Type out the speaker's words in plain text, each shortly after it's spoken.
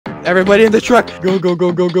Everybody in the truck. Go, go,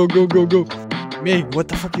 go, go, go, go, go, go. Mig, what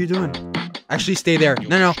the fuck are you doing? Actually, stay there.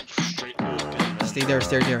 No, no. Stay there,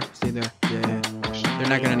 stay there, stay there. Yeah. They're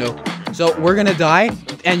not gonna know. So, we're gonna die,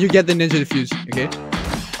 and you get the Ninja Defuse, okay?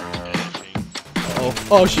 Uh-oh.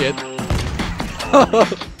 Oh, shit.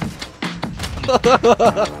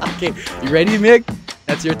 Okay, you ready, Mig?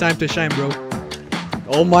 That's your time to shine, bro.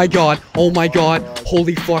 Oh my god. Oh my god.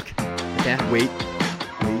 Holy fuck. Okay, wait.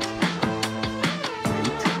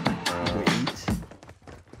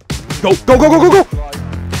 Go, go, go, go, go, go!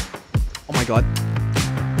 Oh my god.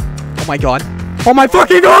 Oh my god. Oh my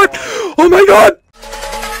fucking god! Oh my god!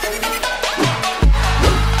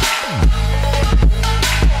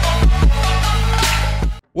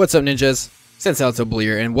 What's up, ninjas? Unseeable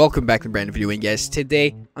here, and welcome back to a brand new video. And guys,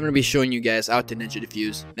 today I'm gonna be showing you guys how to Ninja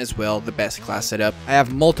Defuse, as well the best class setup. I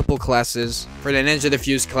have multiple classes. For the Ninja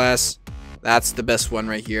Defuse class, that's the best one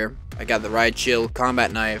right here. I got the Riot Shield,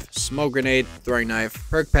 Combat Knife, Smoke Grenade, Throwing Knife,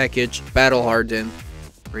 Perk Package, Battle Hardened,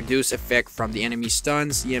 Reduce Effect from the enemy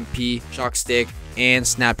stuns, EMP, Shock Stick, and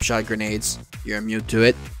Snapshot Grenades. You're immune to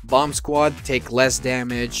it. Bomb Squad, take less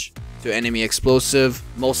damage to enemy explosive.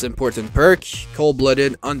 Most important perk,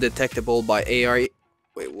 Cold-Blooded, undetectable by AI.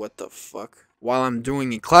 Wait, what the fuck? While I'm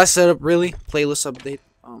doing a class setup, really? Playlist update?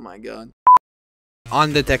 Oh my god.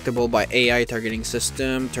 Undetectable by AI targeting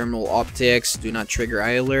system, terminal optics, do not trigger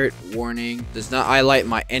eye alert, warning, does not highlight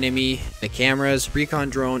my enemy, the cameras, recon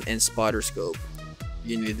drone, and spotter scope.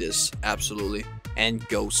 You need this, absolutely. And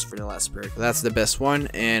ghost for the last perk. That's the best one,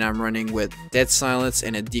 and I'm running with dead silence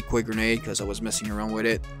and a decoy grenade because I was messing around with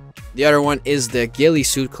it. The other one is the ghillie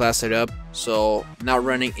suit class setup, so not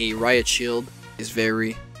running a riot shield is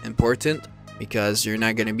very important because you're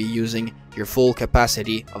not going to be using your full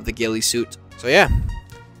capacity of the ghillie suit. So yeah,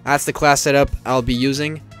 that's the class setup I'll be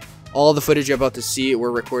using. All the footage you're about to see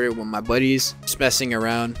were recorded with my buddies, just messing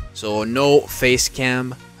around, so no face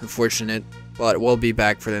cam, unfortunate, but we'll be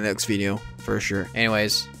back for the next video for sure.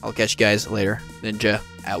 Anyways, I'll catch you guys later. Ninja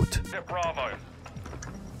out. Bravo.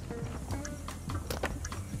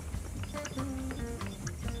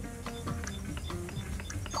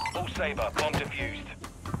 All saber, bomb defused.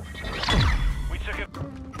 We took it.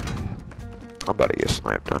 I'm about to get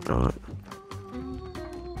sniped, I know it.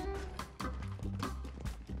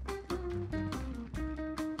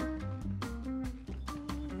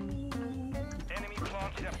 Enemy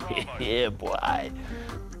planted at Bravo. Yeah, boy.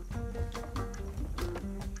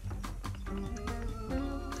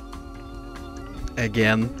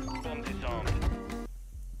 Again. Bomb disarmed.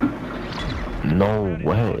 No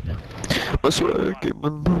way. What's working?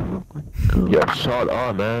 Yeah, shut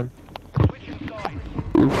up, man.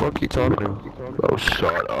 Who the fuck you talking to? Oh,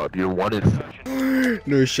 shut up. You're wanted.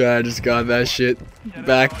 No shot, I just got that shit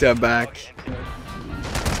back to back.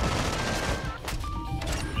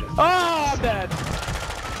 Oh, I'm dead.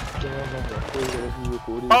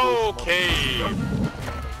 Okay.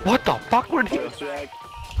 What the fuck were they?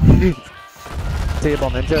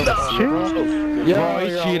 UnseeableNinja. Bro,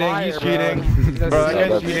 he's cheating, he's cheating. Bro, that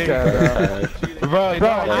guy's cheating. Bro,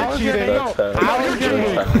 you're cheating. How is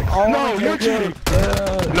cheating? No, you're cheating.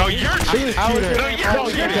 No, you're cheating. No,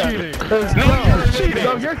 you're cheating. No, you're cheating.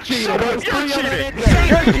 No, you're cheating. No, you're cheating.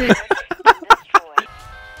 You're cheating.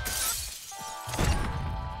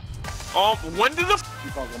 When did the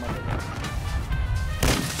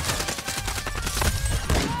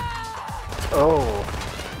Oh.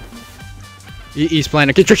 He's playing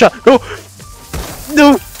a trick shot. Go!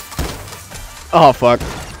 No! Oh fuck.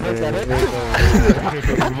 Bro,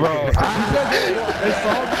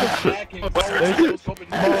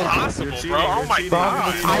 impossible, bro? Oh my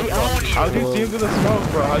god. how'd you see him through the smoke,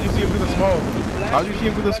 bro? How'd you see him through the smoke? How'd you see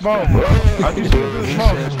him through the smoke, bro? How'd you see him through the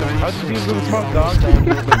smoke? How'd you see him through the smoke, dog?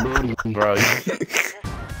 Bro,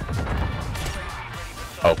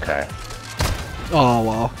 okay. Oh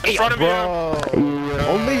wow. In front of you. Bro,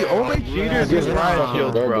 only cheaters use riot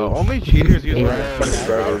shields, bro. Only cheaters use riot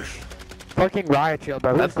shields. Fucking riot shield,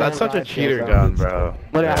 bro. That's such a cheater gun, bro.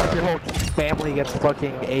 But I hope your whole family gets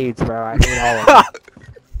fucking AIDS, bro. I hate all of them.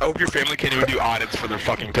 I hope your family can't even do audits for their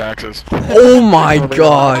fucking taxes. Oh my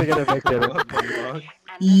god. Get evicted.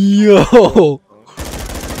 Yo.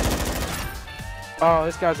 Oh,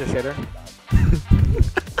 this guy's a shitter.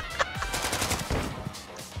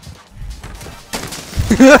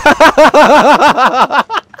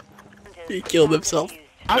 He killed himself.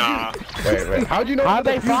 Nah. Wait. How'd you know How'd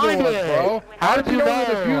who they the diffuser find was, it? bro? How'd you know who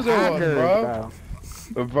the diffuser was,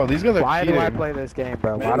 bro? Bro, these guys are Why cheating. do I play this game,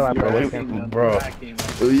 bro? Why do I play this game? Bro.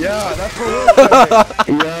 Yeah, that's what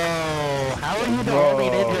we're Yo, how you the Bro, only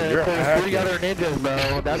ninja? you're There's 3 hacking. other ninjas,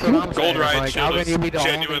 bro. That's what I'm saying. Gold Riot Like, how Shield can you be is the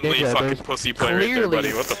only genuinely ninja? fucking There's pussy player right there,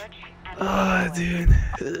 buddy. What the f? Ah, dude.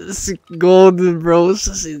 It's golden, bro. It's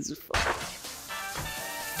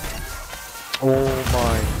Oh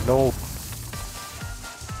my, no.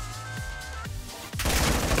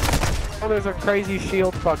 Oh, there's a crazy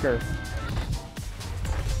shield fucker.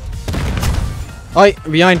 Hi,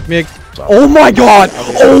 behind, Mig. Oh my god!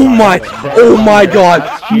 Oh my god!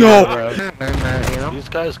 No! These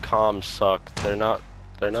guys' comms suck. They're not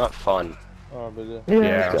fun.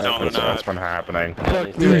 Yeah, No, that's been happening.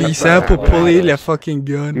 Dude, il s'est pas pullé le fucking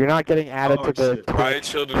gun. You're not getting added to the... Riot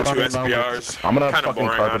Shield and 2 SPRs. I'm gonna Kinda fucking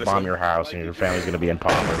boring, carpet bomb honestly. your house and your family's gonna be in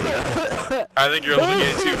poverty. I think you're looking at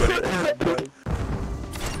it too, buddy.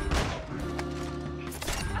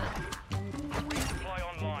 Resupply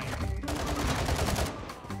online.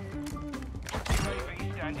 UAV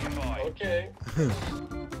standing by. Okay.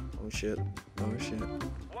 Oh shit. Oh shit.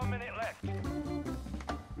 1 minute left.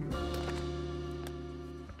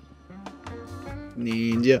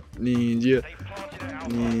 Ninja. Ninja. They've planted an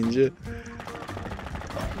alpha. Ninja.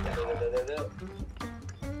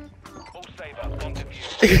 All saber, bomb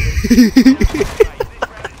defused. This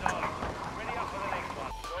round is done. Ready up for the next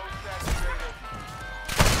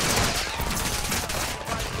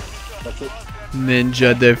one.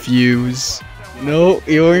 Ninja Defuse. No,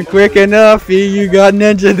 you weren't quick enough. You got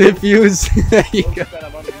Ninja Defuse. You got...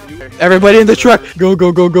 Everybody in the truck. Go,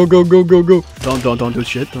 go, go, go, go, go, go, go. Don't do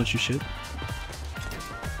shit. Don't you shit.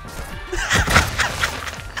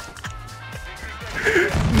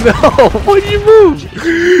 No, why'd you move?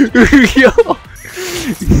 Yo.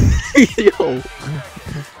 Yo.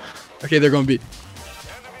 Okay, they're gonna be.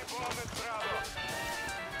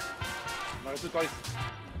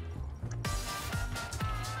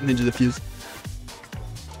 Ninja Defuse.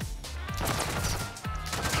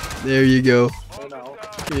 There you go.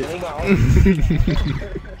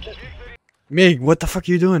 Mig, what the fuck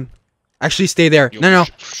are you doing? Actually, stay there. No.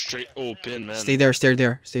 Straight open, man. Stay there, stay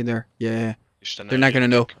there, stay there. Yeah. They're not gonna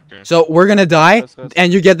know. So we're gonna die,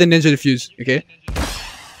 and you get the Ninja Defuse, okay?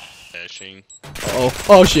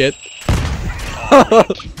 Oh shit.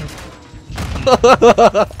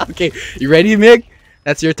 Okay, you ready, Mig?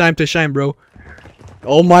 That's your time to shine, bro.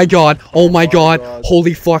 Oh my god. Oh my god.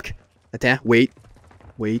 Holy fuck. Attends, wait.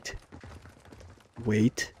 Wait.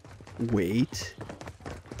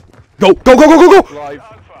 Go, go, go, go, go, go!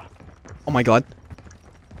 Oh my god.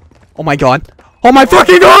 Oh my god. Oh my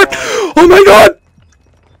fucking god! Oh my god!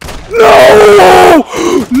 No!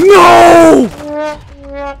 No!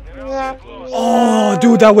 Oh,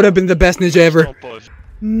 dude, that would have been the best ninja ever.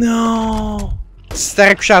 No. Si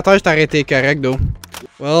t'aurais couché à terre, je t'aurais été correct, though.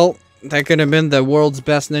 Well, that could have been the world's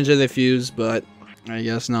best Ninja Defuse, but I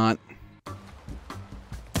guess not.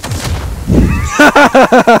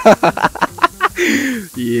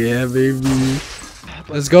 Yeah, baby.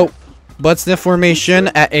 Let's go. Butt sniff formation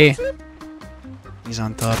at A. He's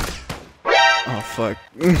on top. Oh, fuck.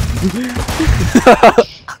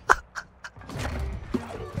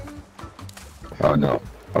 Oh no.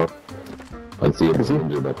 Oh. Unseeable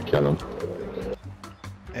Ninja about to kill him.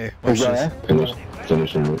 Hey, watch this.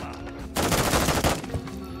 Finish him.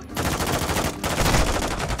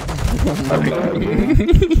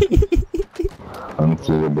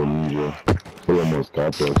 Unseeable Ninja. He almost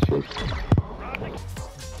got that shit.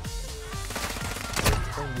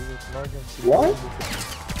 What?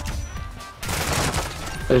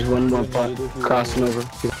 There's one more pot crossing over.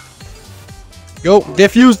 Go,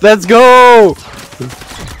 Defuse, let's go!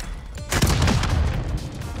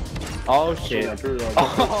 Oh shit.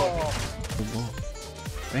 Oh.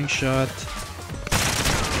 Bank shot.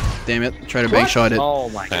 Damn it, try to bank shot it. Oh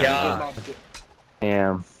my god.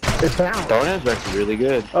 Damn. It's down. Throwing is actually really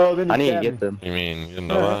good. Oh, then I need to get them. You mean, you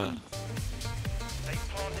know what? They've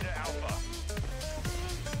planted an alpha.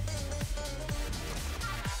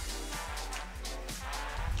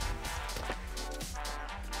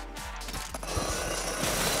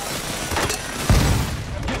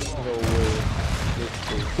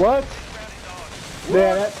 What?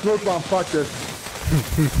 Yeah, that smoke bomb fucked us.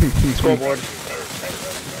 Scoreboard.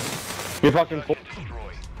 You're fucking full.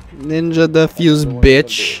 Ninja Defuse,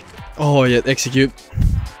 bitch. Oh, yeah, execute.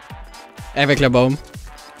 Avec la bombe.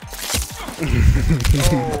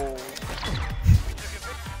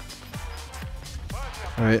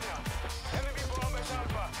 Alright.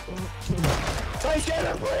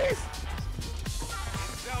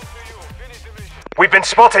 We've been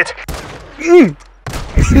spotted. Dude,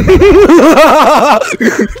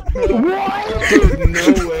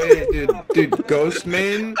 no way, dude. Dude,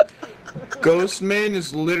 Ghostman. Ghost main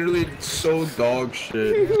is literally so dog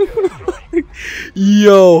shit.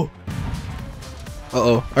 Yo.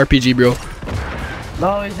 Uh-oh. RPG, bro.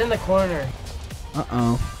 No, he's in the corner.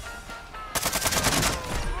 Uh-oh.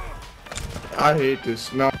 I hate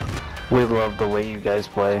this. No. We love the way you guys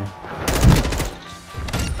play.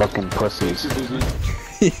 Fucking pussies.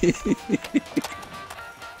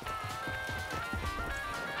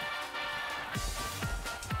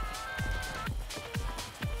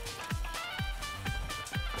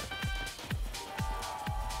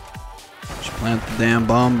 Just plant the damn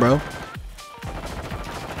bomb, bro.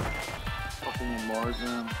 Fucking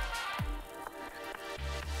Marzan.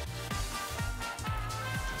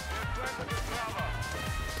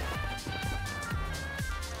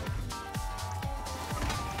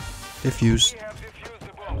 Defuse.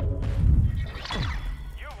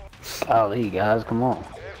 Golly, guys, come on.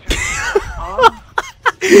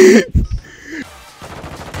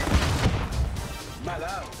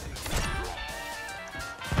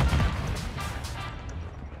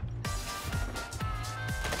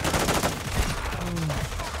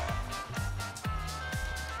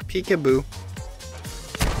 Peekaboo.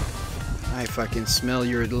 I fucking smell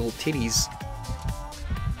your little titties.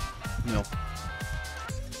 No.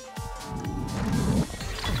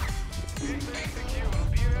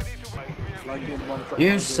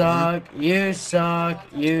 You suck, you suck,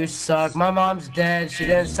 you suck. My mom's dead, she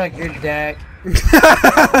didn't suck your dick.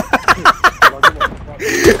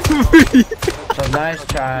 So nice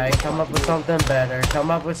try, come up with something better, come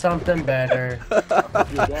up with something better.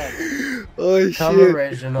 Oh Come shit.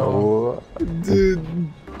 original. Dude.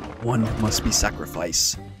 One must be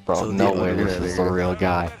sacrificed. Bro, So no the way other this is the real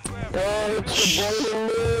guy.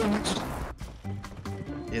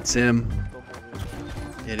 It's him.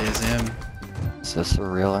 It is him. Is this a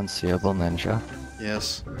real Unseeable Ninja?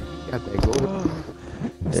 Yes. Got that gold.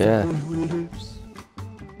 Yeah.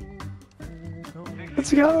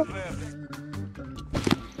 Let's go.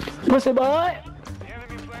 Pussy boy.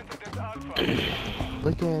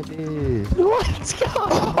 Look at this. Let's go.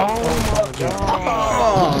 Oh my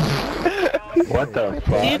god. What the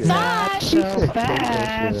fuck? It's not so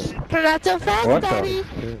fast. Not so fast, What daddy.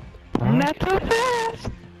 Not so fast.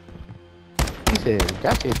 He said,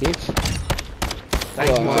 gotcha, bitch.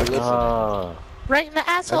 Right in the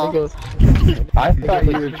asshole. I thought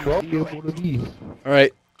you were trolling.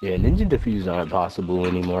 Alright. Yeah, Ninja Defuse aren't possible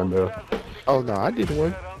anymore, bro. Oh no, I did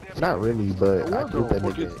one. Not really, but I did that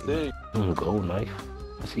nigga. Gold knife.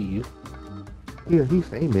 I see you. Yeah, he's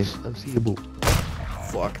famous. Unseeable.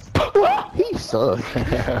 Fuck. He sucks.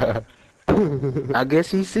 I guess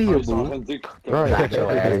he's seeable. Right. Got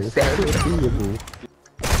your ass. Unseeable.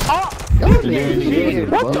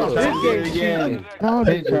 What the fuck? No,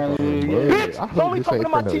 they trying to Don't be talking to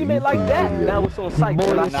my teammate like that. That was on site.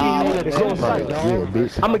 When I see you, it's on site. Yeah,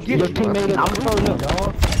 bitch. I'ma get your teammate. I'ma turn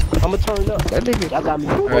up. I'ma turn up. That nigga. Y'all got me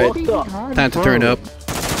Alright. fucked up. Time to turn up.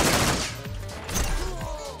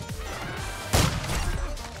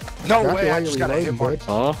 No way, I just got a hit mark.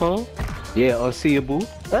 Uh-huh. Yeah, unseeable.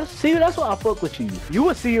 That's why I fuck with you. You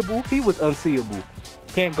was seeable, he was unseeable.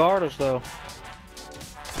 Can't guard us though.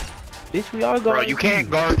 Bitch, we all guard. Bro, you can't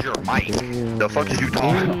guard your mic. The fuck is you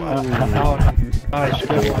talking about? Alright,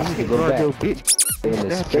 Go back. In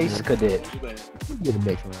the space cadet. You get the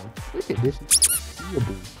next round. Look at this.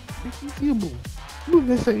 Unseeable. This unseeable. Look at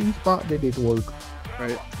the same spot that didn't work.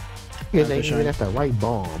 Right. Because they ain't even at the right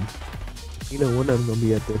bomb. You know, one of them gonna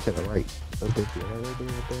be up there to the right. Up there to the right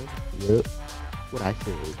there. Yep. What I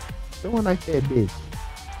said. The one I said, bitch.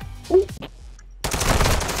 Ooh.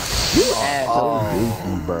 You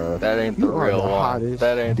asshole, bro. That ain't the real one.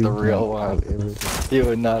 That ain't the real one. You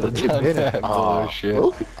would not have done that bullshit.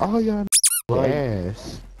 All y'all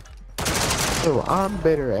ass. So I'm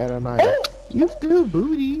better at a night. You still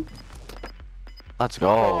booty. Let's go.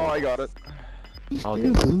 Oh, I got it. You I'll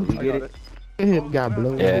still get it. booty. You get it? Him got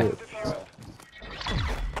blown Yeah. up.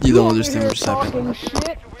 You don't understand what's happening.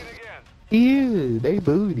 He is. They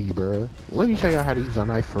booty, bro. Let me show y'all how to use a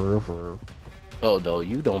knife for real, for real. Oh no,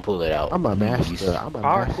 you don't pull it out. I'm a master. I'm a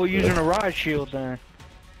Alright, master. we're using a riot shield then.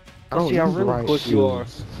 I don't see how use really right quick you are.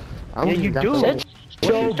 shields. I don't Yeah, even you got do. the- What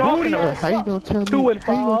you talking How about? you gonna tell 2 me? and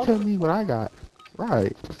How you gonna 5. tell me what I got?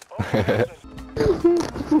 Right.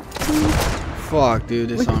 Fuck,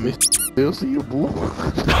 dude, it's on me. Still see you, boo.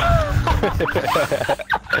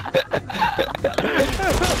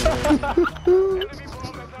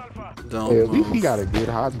 Don't Hey, at least he move. got a good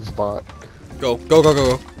hiding spot. Go, go, go,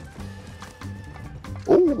 go, go.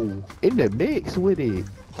 Ooh, in the mix with it.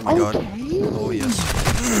 Oh my god. Okay. Oh yes.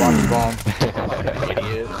 Watch bomb.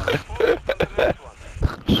 Idiot.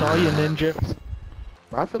 Saw you, Ninja.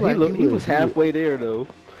 I feel like he was halfway there though.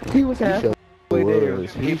 He was halfway there.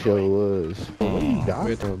 He sure was. Where you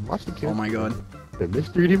got from? Watch the Oh my god. The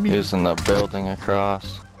mystery to me. He's in the building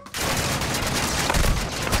across.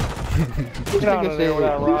 Get out of there with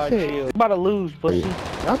that rod shield. You about to lose, pussy.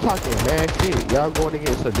 Y'all talking mad shit. Y'all going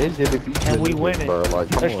against a Ninja Defuse. And we winning. Like,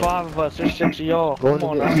 There's 5 of us. There's 6 of y'all. Come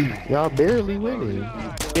on now. Y'all barely winning.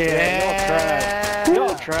 Yeah,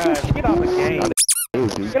 y'all trash. Get out of the game.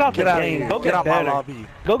 Get out the game. Go get my lobby.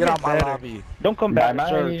 Go get out my lobby. Don't come back to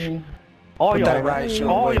search. All y'all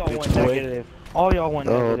went negative. All y'all went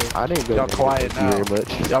negative. I didn't go. Y'all quiet now. Very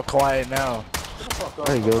much. Y'all quiet now.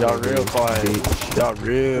 I ain't go. Y'all real quiet. Y'all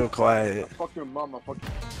real quiet. Fuck your mama, fuck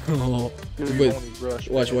Oh, wait.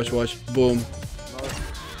 Watch. Boom.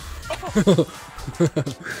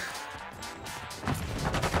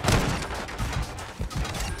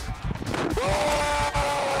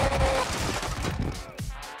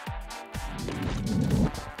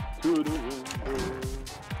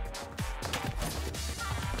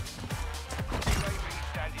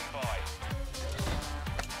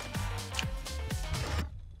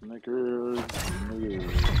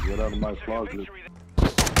 Get out of my closet.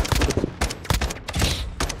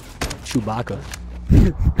 Chewbacca.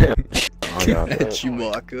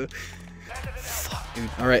 Chewbacca. Fuck, dude.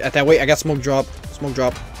 Alright, at that wait, I got smoke drop. Smoke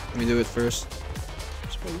drop. Let me do it first.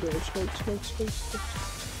 Smoke drop, smoke.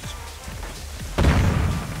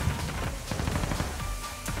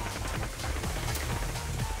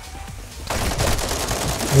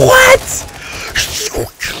 What?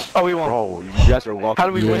 Oh, we won. Bro, you guys are welcome. How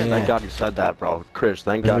do we win? Thank God you said that, bro. Chris,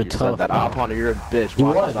 thank God you said that. Op Hunter, you're a bitch.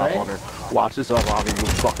 Watch this, Op Hunter. Watch this up, Op, you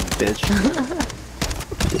fucking bitch.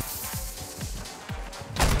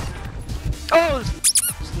 Oh,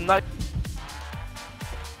 it's nice.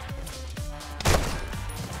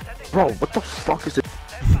 Bro, what the fuck is it?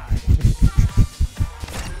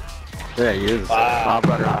 There he is. Op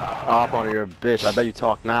Hunter, you're a bitch. I bet you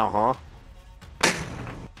talk now, huh?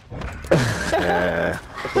 Yeah.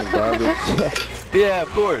 Yeah, of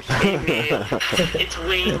course. Hey man, it's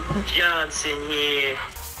Wayne Johnson here.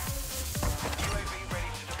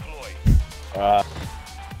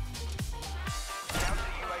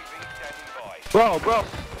 Bro.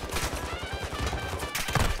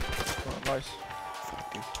 Nice.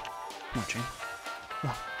 Fuck, dude. Come on, Chain. Come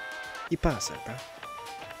on. You pass it, bro.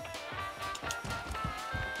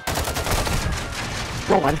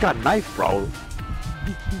 Bro, I just got a knife, bro.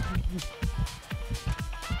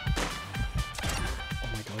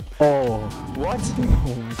 Oh. What?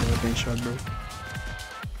 Oh my god, thanks shot, bro.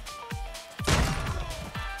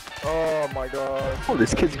 Oh my god. Oh,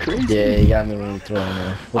 this kid's crazy. Yeah, you got me when you throw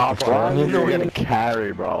him. Oh, bro, you know we're gonna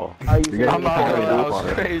carry, bro. I'm not gonna, that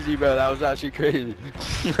was crazy, bro. That was actually crazy.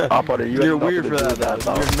 You're weird for that, man.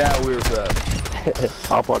 You're not weird for that.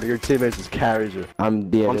 Hopper, your teammates just carries you.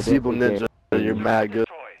 I'm the Unseeable Ninja. You're mad good.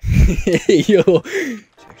 Yo.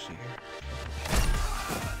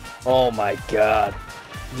 Oh my god.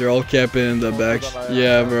 They're all camping in the back.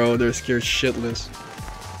 Yeah, bro, they're scared shitless.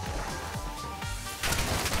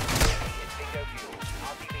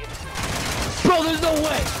 Bro, there's no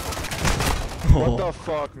way! Oh. What the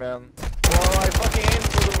fuck, man? Well, I fucking aimed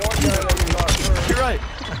for the one guy that you got first. You're right.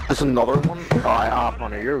 There's another one? Alright, Op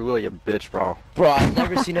Hunter, you're really a bitch, bro. Bro, I've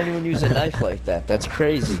never seen anyone use a knife like that. That's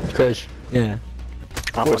crazy. Kush. Yeah.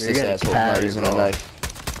 Of course, this asshole not using a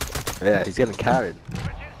knife. Yeah, he's getting carried.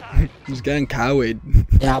 He's getting cowed.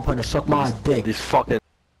 Yeah, I'm gonna suck my dick. These fucking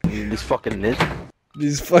ninjas.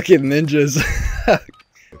 These fucking ninjas.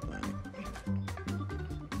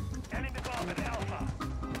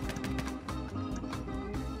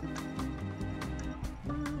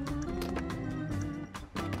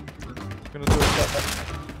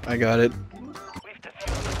 I got it.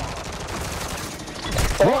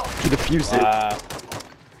 Oh, he defused it.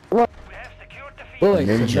 Wait,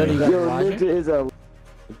 Ninja. Ninja is a...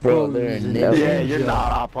 Bro, they're a ninja. Yeah, you're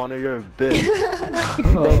not Op Hunter, you're a bitch.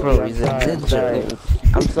 Bro, he's a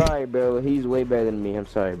ninja. I'm sorry, bro. He's way better than me. I'm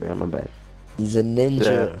sorry, bro. My bad. He's a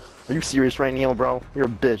ninja. Yeah. Are you serious right now, bro? You're a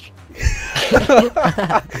bitch.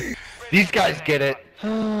 These guys get it.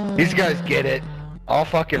 These guys get it. I'll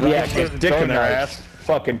fucking get dick in their ass.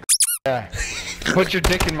 Fucking Yeah. Put your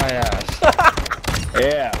dick in my ass.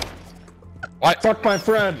 yeah. What? Fuck my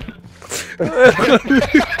friend.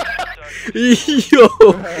 Yo.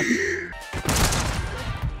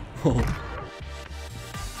 Oh.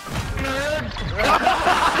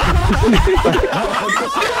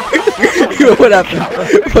 What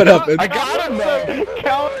happened? What happened? I got him though.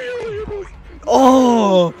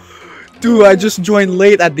 Oh, dude, I just joined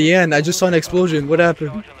late at the end. I just saw an explosion. What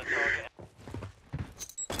happened?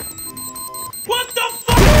 What the fuck?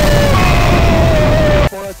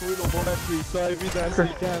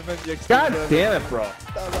 God damn it, bro.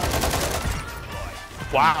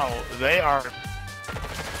 Wow, they are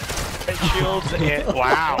shields and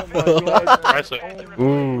wow.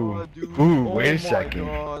 Ooh, wait a second.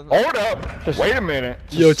 Hold up. Wait a minute.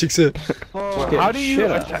 Yo, chicks it. How do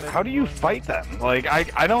you fight them? Like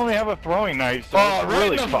I don't have a throwing knife, so it's right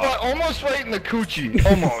really in the tough. almost right in the coochie.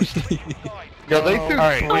 Almost. Yeah, they threw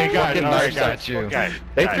fucking knives at you. Okay.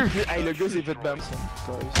 They threw. Hey, le gars s'est fait bam.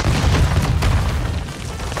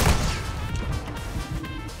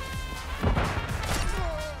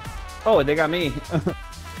 Oh, they got me.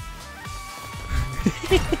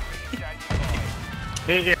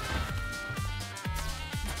 Here.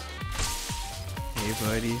 Hey,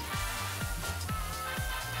 buddy.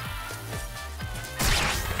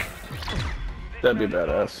 That'd be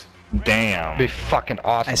badass. Damn. Be fucking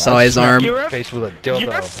awesome. I saw his arm. You're Face with a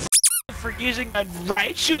dildo. for using a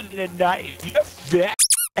right shooting a knife. You're fat.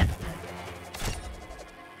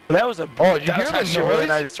 That was a Oh, you hear the noise? noise?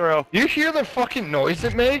 Nice throw. You hear the fucking noise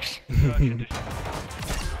it makes?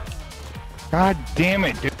 God damn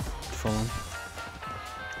it, dude. Phone.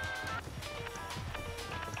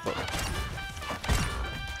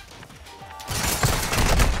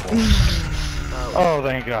 Oh,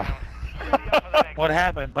 thank God. What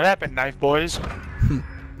happened? What happened, knife boys?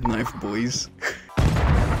 Knife boys.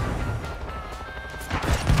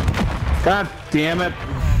 God damn it.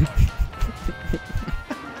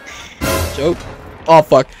 Joke. Oh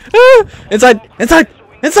fuck. Ah! Inside! Inside!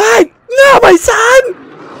 Inside! No, my son!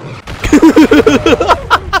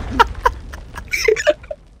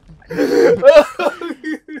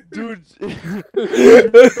 Dude.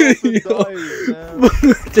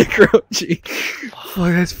 Dick Roachy.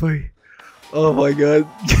 Oh, that's funny. Oh my god.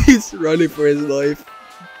 He's running for his life.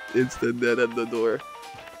 Instant dead at the door.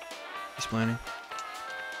 He's planning.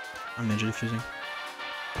 I'm ninja defusing.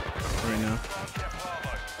 Right now.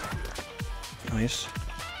 Nice.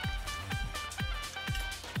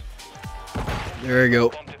 There we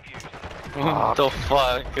go. What the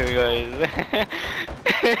fuck, guys?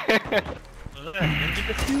 Ninja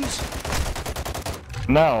Defuse?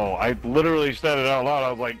 No, I literally said it out loud. I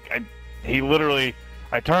was like,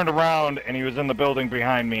 I turned around and he was in the building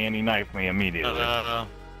behind me and he knifed me immediately.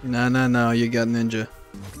 No, you got ninja.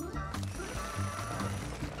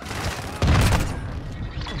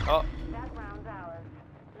 Oh.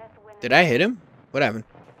 Did I hit him? What happened?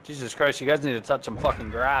 Jesus Christ, you guys need to touch some fucking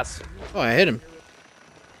grass. Oh, I hit him.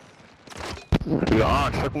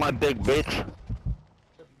 Yeah, suck my dick, bitch.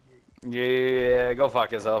 Yeah, go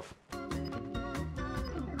fuck yourself.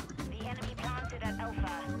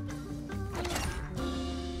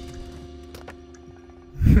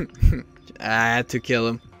 I had to kill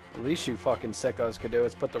him. The least you fucking sickos could do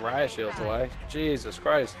is put the riot shields away. Jesus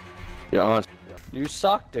Christ. Yeah, You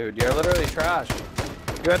suck, dude. You're literally trash.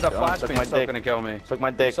 You had the flash beam still gonna kill me. suck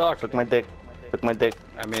my dick. Suck. Suck my dick. Suck my dick.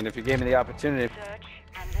 I mean, if you gave me the opportunity.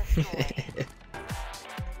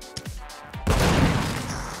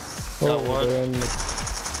 Got one.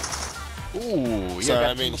 Ooh, sorry,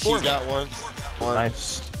 I mean, he got one.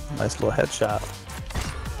 Nice little headshot.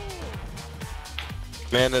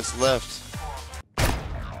 Man, that's left.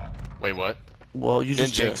 Wait, what? Well, you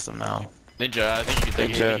just Ninja. jinxed him now. Ninja, I think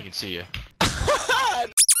you can, he can see you. I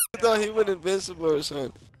thought he went invincible or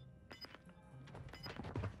something.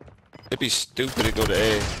 It'd be stupid to go to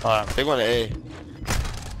A. They going to A.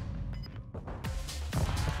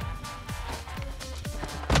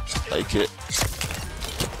 Like it.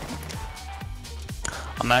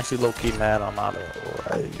 I'm actually low-key mad I'm out of it.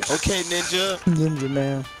 Okay, Ninja. Ninja,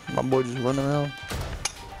 man. My boy just running around.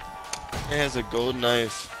 He has a gold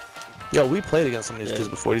knife. Yo, we played against some of these kids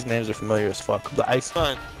before. These names are familiar as fuck. The ice.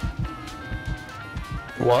 Fine.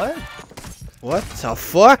 What? What the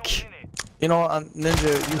fuck? You know,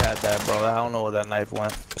 Ninja, you had that, bro. I don't know where that knife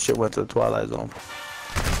went. Shit went to the Twilight Zone.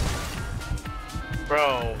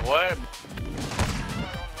 Bro, what?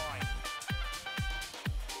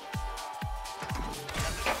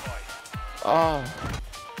 Oh.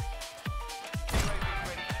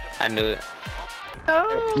 I knew it.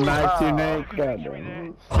 Nice teammate. God damn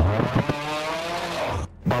it.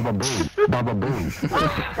 Baba boom. Baba boom.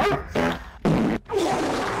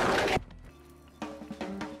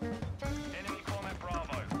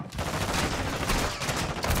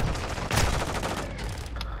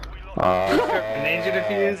 Ninja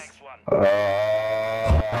Defuse?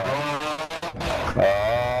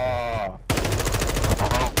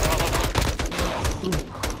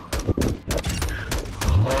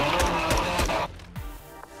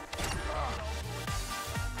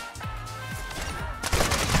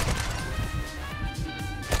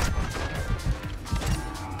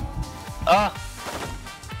 I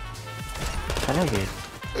know you.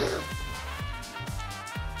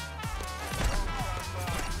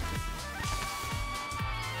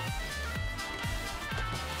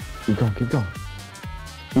 Keep going, keep going.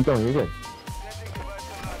 Keep going, you're good.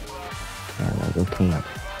 Alright, go camp.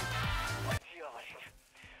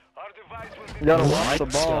 You gotta watch the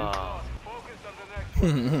ball.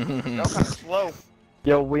 That was kind of slow.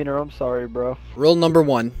 Yo, Wiener, I'm sorry, bro. Rule number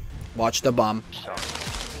 1. Watch the bomb.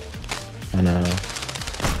 I know.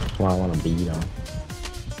 That's why I want to beat him.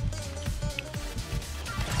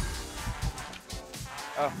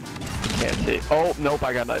 Oh. Can't see. Oh, nope,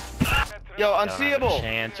 I got knife. Yo, Unseeable!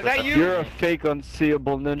 Is that you? You're a fake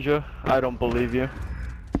Unseeable Ninja. I don't believe you.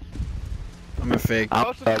 I'm a fake.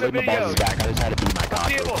 Post the video. Back. I just had to beat my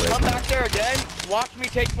god. Unseeable, come back there again. Watch me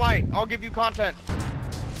take flight. I'll give you content.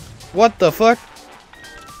 What the fuck?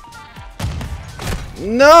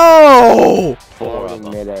 No! Floating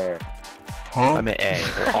midair. Huh? I'm at A.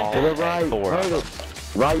 To the right.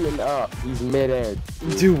 Right and up. He's midair.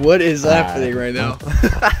 Dude, what is happening right now?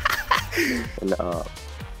 And up.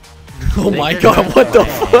 Oh my god, what the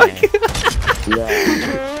fuck? Yeah.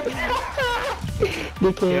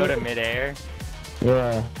 Killed him midair.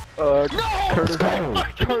 Yeah. Curtis.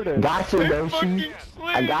 Got you, Yoshi.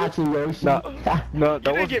 I got you, Yoshi. No,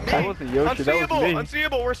 that wasn't Yoshi, that was me.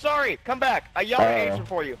 Unseeable, we're sorry. Come back. I yelled an answer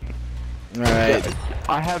for you. Alright.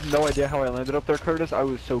 I have no idea how I landed up there, Curtis. I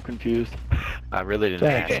was so confused. I really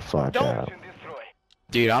didn't. Get the fuck out.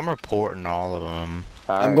 Dude, I'm reporting all of them.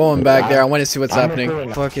 I'm going back there. I want to see what's happening. What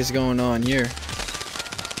the fuck is going on here?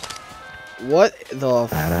 What the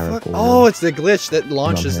fuck? Oh, it's the glitch that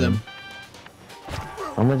launches them.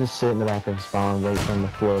 I'm gonna just sit in the back of the spawn, wait for him to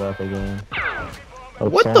float up again. Oh,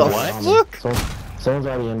 what the fuck? Someone's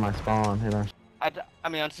already in my spawn. I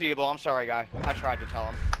mean, Unseeable, I'm sorry, guy. I tried to tell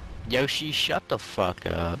him. Yoshi, shut the fuck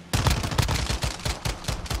up.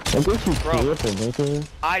 Bro,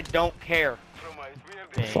 I don't care.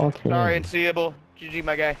 Fuck him. Sorry, Unseeable. GG,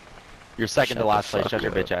 my guy. You're second to last place. Shut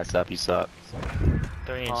your bitch ass up. You suck.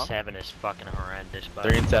 3 and 7 is fucking horrendous, buddy.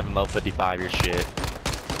 3 and 7, low 55. You're shit.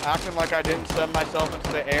 Acting like I didn't send myself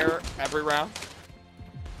into the air every round.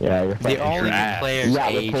 Yeah, you're the only player's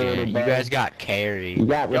agent. You guys got carried.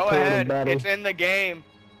 Go ahead. It's in the game.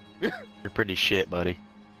 You're pretty shit, buddy.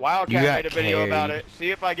 Wildcat made a video about it. See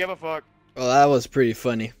if I give a fuck. Well, that was pretty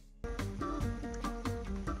funny.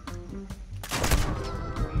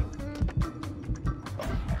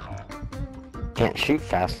 Can't shoot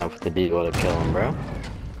fast enough with the deagle to kill him, bro.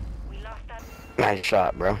 Nice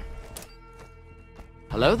shot, bro.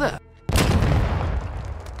 Hello there.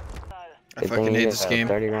 I fucking hate this game.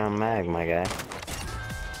 30-round mag, my guy.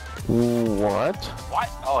 What? What?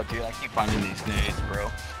 Oh, dude, I keep finding these nades, bro.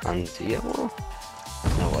 Unseeable?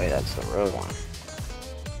 No way, that's the road one.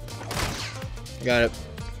 Got it.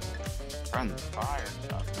 Run the fire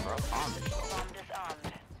stuff, bro.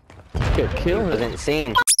 Get killed. He wasn't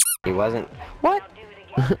seen. He wasn't. What?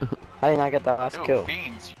 How did I get the last kill?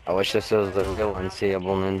 I wish this was the real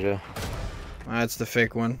Unseeable Ninja. That's the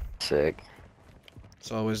fake one. Sick.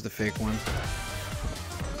 It's always the fake one.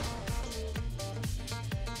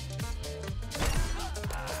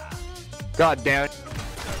 God damn it.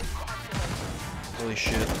 Holy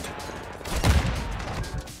shit.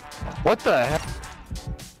 What the heck?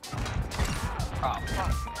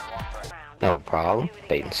 No problem.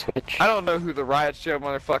 Bait and switch. I don't know who the Riot Show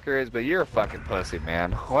motherfucker is, but you're a fucking pussy,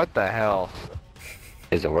 man. What the hell?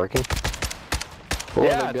 Is it working?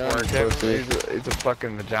 Yeah, it's working. It's a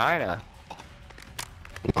fucking vagina.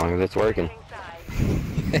 As long as it's working.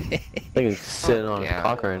 I think he's sitting on his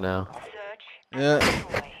cock right now. Yeah.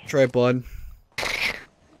 Tripod.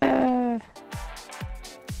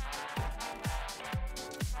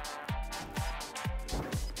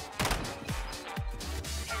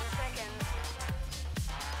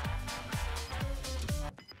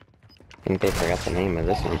 I think they forgot the name of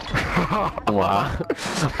this one. Wow.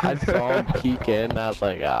 I saw him peek in, I was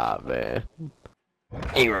like, ah, man.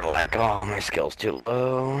 You were like, oh, my skill's too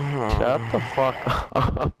low. Shut the fuck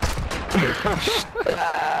up.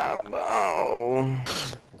 Oh.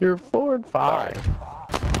 You're 4 and 5.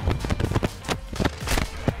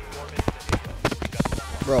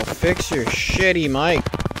 Bro, fix your shitty mic.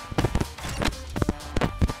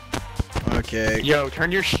 Okay. Yo,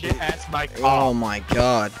 turn your shit ass mic off. Oh my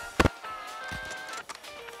god.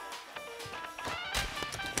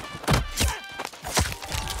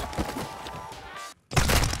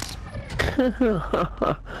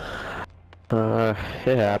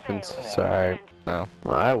 It happens. Sorry. No.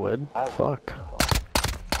 I would. Fuck.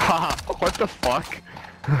 What the fuck?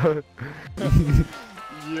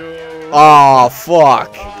 Oh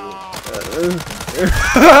fuck.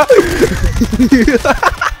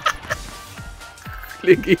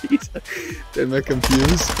 Look, he's tellement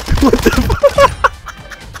confused. What the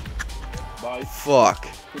fuck?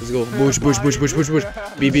 Let's go. Push. B.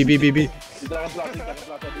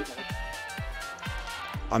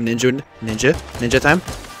 I'm Ninja time.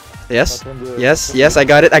 Yes. I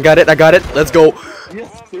got it. Let's go.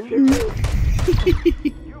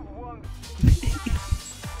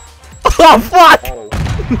 Oh fuck!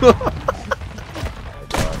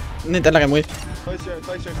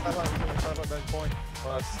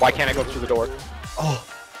 Why can't I go through the door? Oh.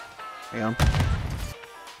 Hang on.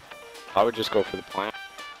 I would just go for the plant.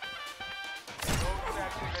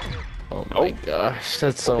 Oh my gosh,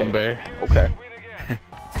 that's so embarrassing. Okay.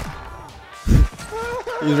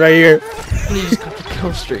 He's right here. You just got the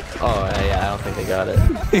kill streak. Oh yeah, I don't think they got it.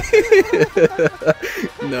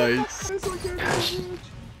 Nice. Gosh.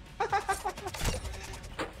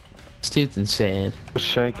 This dude's insane.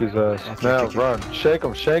 Shank his ass. Now run. Shake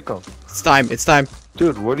him. It's time.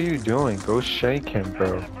 Dude, what are you doing? Go shake him,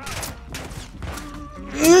 bro.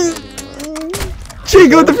 Shane,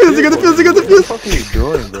 go defuse. What the fuck are you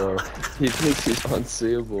doing, bro? He thinks he's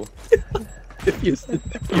unseeable. Defuse.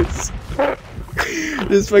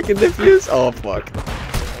 This fucking defuse. Oh fuck.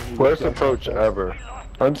 Worst approach ever.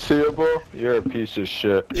 Unseeable? You're a piece of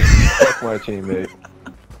shit. Fuck my teammate.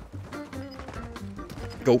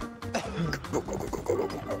 Go.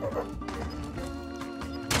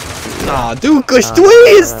 Ah, du kannst du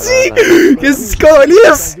es ziehen! Jetzt kann ich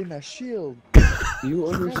You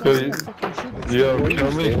understand? Yo,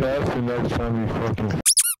 kill me fast the next time you fucking.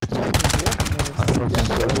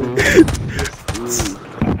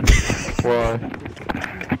 Why?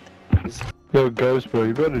 Yo, Ghost, bro,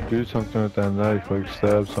 you better do something with that knife, like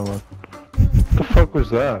stab someone. What the fuck was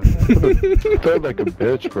that? Throw it like a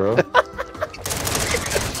bitch, bro.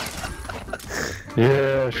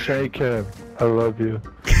 Yeah, shake him. I love you.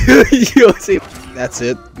 That's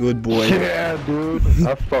it. Good boy. Yeah, dude.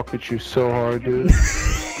 I fuck with you so hard, dude.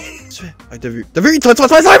 The very top.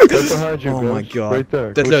 Right behind you, Oh my Ghost. god. Right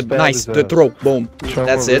there. That's Go nice. stab The his throw. Boom. ass. Show him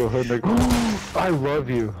That's a it. little hood, like, I love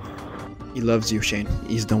you. He loves you, Shane.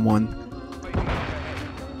 He's the one.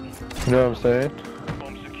 You know what I'm saying?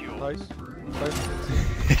 Nice.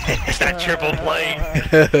 It's that triple play.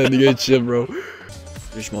 Nigga, chill, bro.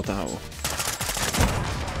 Je monte en haut.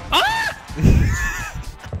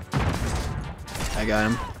 I got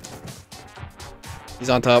him. He's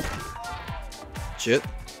on top. Shit.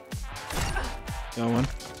 Got one.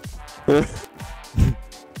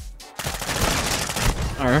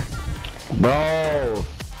 Alright. Bro.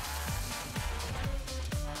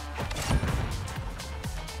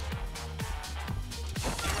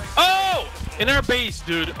 Oh! In our base,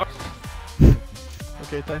 dude.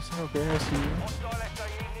 Okay, Tyson, okay, I see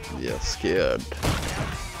you. Yeah, scared.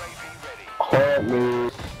 Help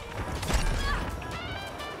me.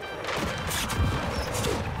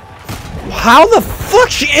 How the fuck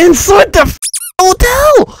she inside the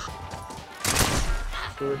hotel?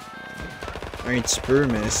 Alright, spur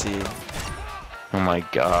Messi. Oh my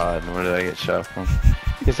god, where did I get shot from?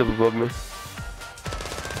 He's up above me.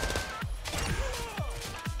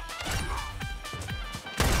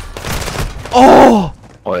 Oh!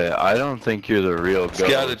 Wait, I don't think you're the real Ghost. This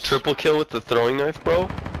guy had a triple kill with the throwing knife, bro.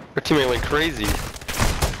 Our teammate went crazy.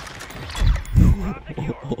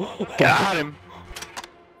 Got him!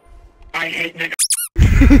 I hate niggas.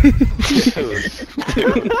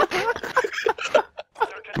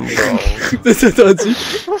 Bro.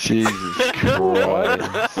 Jesus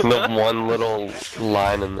Christ. The one little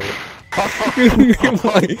line in there. Oh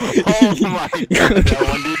my god, that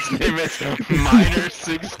one dude's name is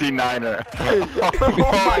Minor69er. Oh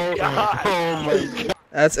my god. Oh my god.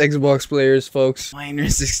 That's Xbox players, folks.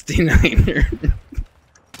 Minor69er.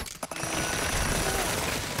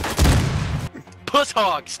 Puss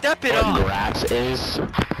hog, step it up. Grass is.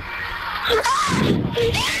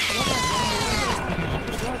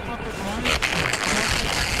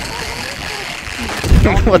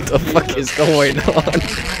 What the fuck is going on?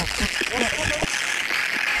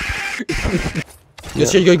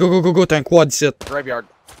 Yes, Shane, go, tank quad sit. Graveyard.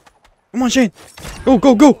 Come on, Shane.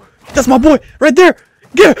 Go. That's my boy, right there.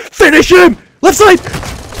 Get, finish him. Left side.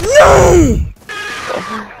 No.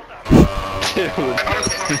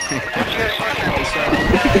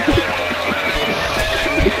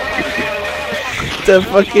 The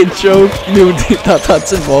fucking joke, dude.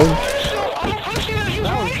 That's a bomb.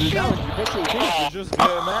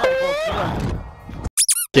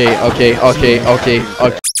 Okay.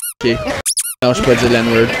 Non, je peux pas dire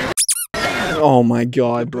l'N-word. Oh my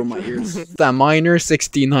god, bro, my ears. That minor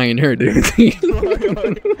 69er, dude.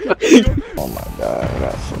 Oh my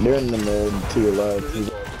god, they're in the mid, to your left.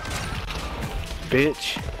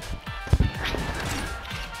 Bitch.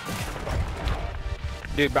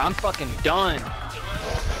 Dude, bro, I'm fucking done.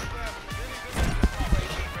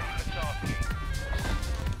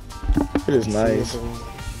 It is nice.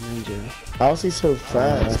 How is he so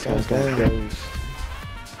fast?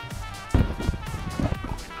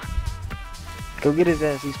 Go get his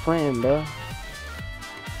ass, he's playing, bro.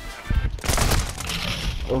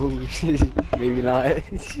 Oh shit, maybe not.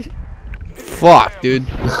 Fuck, dude.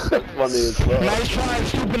 Nice try,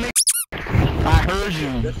 stupid nigga. I heard you.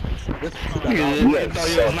 You thought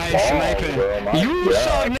you was nice sniping. You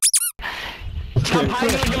suck, nigga. Stop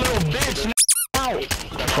hiding like a little bitch, nigga.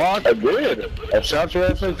 Fuck, I did. I shot your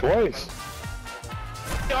ass like twice.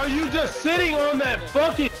 Are you just sitting on that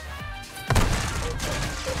fucking...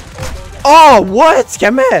 Oh, what?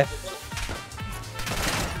 Come here.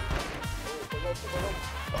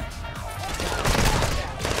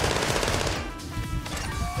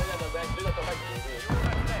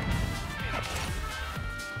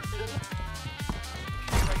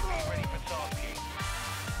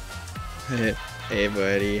 Hey,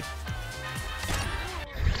 buddy.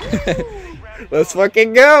 Let's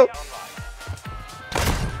fucking go.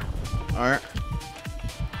 Alright.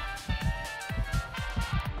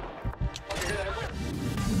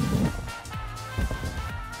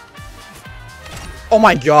 Oh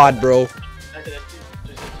my god, bro.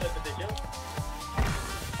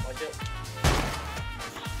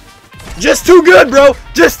 Just too good, bro.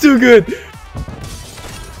 Just too good.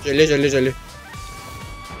 J'allais.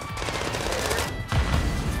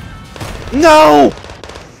 No!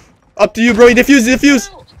 Up to you, bro. Defuse.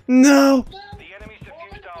 No.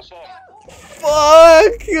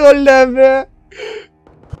 Fuck. Oh la merde.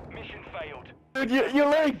 Dude, you're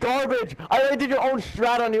literally garbage. I already did your own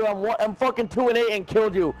strat on you. I'm fucking 2-8 and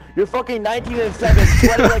killed you. You're fucking 19-7,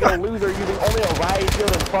 sweating like a loser using only a riot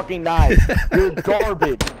shield and fucking knives. You're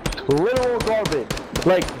garbage. Literal garbage.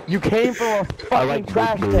 Like, you came from a fucking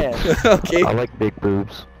trash can. Okay. I like big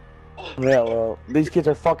boobs. Yeah, well, these kids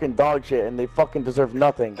are fucking dog shit and they fucking deserve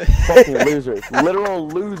nothing. Fucking losers. Literal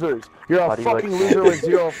losers. You're a fucking loser with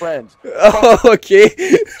 0 friends. Oh, okay.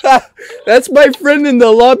 That's my friend in the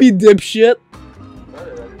lobby, dipshit.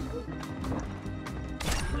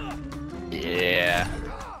 Yeah.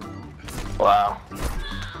 Wow.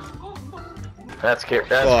 That's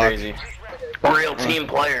crazy. Real team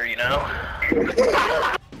player, you know?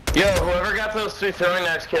 Yo, whoever got those 3 throwing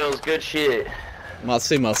knives kills, good shit.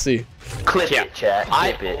 Merci. Clip it, chat.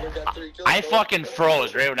 Clip it. I fucking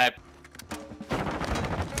froze right when I...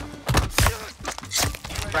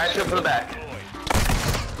 Fracture for the back.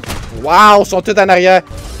 Wow, sont tous en arrière.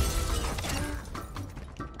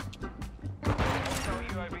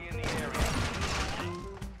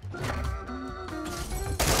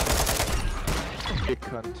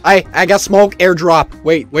 I got smoke airdrop.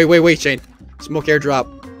 Wait, Shane. Smoke airdrop.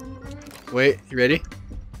 Wait, you ready?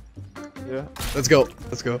 Yeah. Let's go.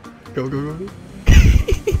 Go.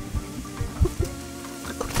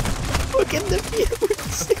 Look at the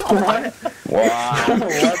views. Wow.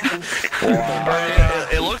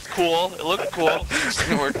 It looked cool. It looked cool.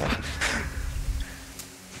 Didn't work.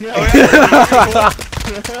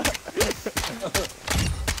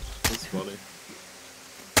 That's funny.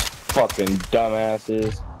 Fucking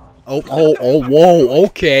dumbasses. Oh, whoa,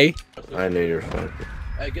 okay. I knew you were fine.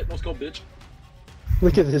 Hey, let's go, bitch.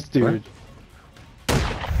 Look at this dude.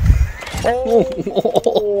 Oh!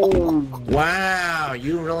 Wow,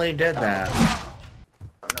 you really did that.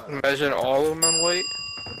 Imagine all of them in weight.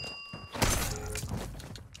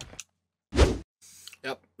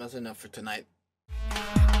 Yep, that's enough for tonight.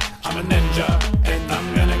 I'm a ninja, and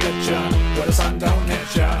I'm gonna get ya. Where the sun don't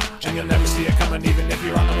hit ya, and you'll never see it coming. Even if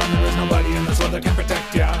you're on the run, there is nobody in this world that can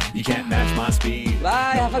protect ya. You can't match my speed.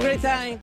 Bye, have a great time.